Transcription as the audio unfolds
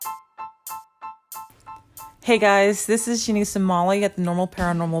Hey guys, this is Shanice and Molly at the Normal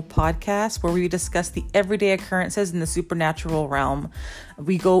Paranormal Podcast, where we discuss the everyday occurrences in the supernatural realm.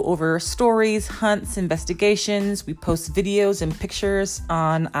 We go over stories, hunts, investigations. We post videos and pictures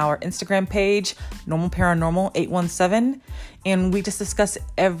on our Instagram page, Normal Paranormal 817, and we just discuss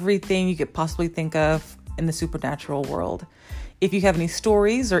everything you could possibly think of in the supernatural world. If you have any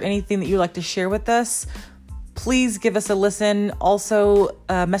stories or anything that you'd like to share with us, please give us a listen. Also,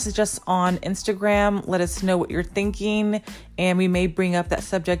 message us on Instagram. Let us know what you're thinking, and we may bring up that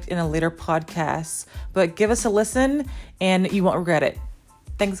subject in a later podcast. But give us a listen, and you won't regret it.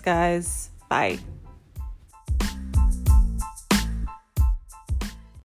 Thanks, guys. Bye.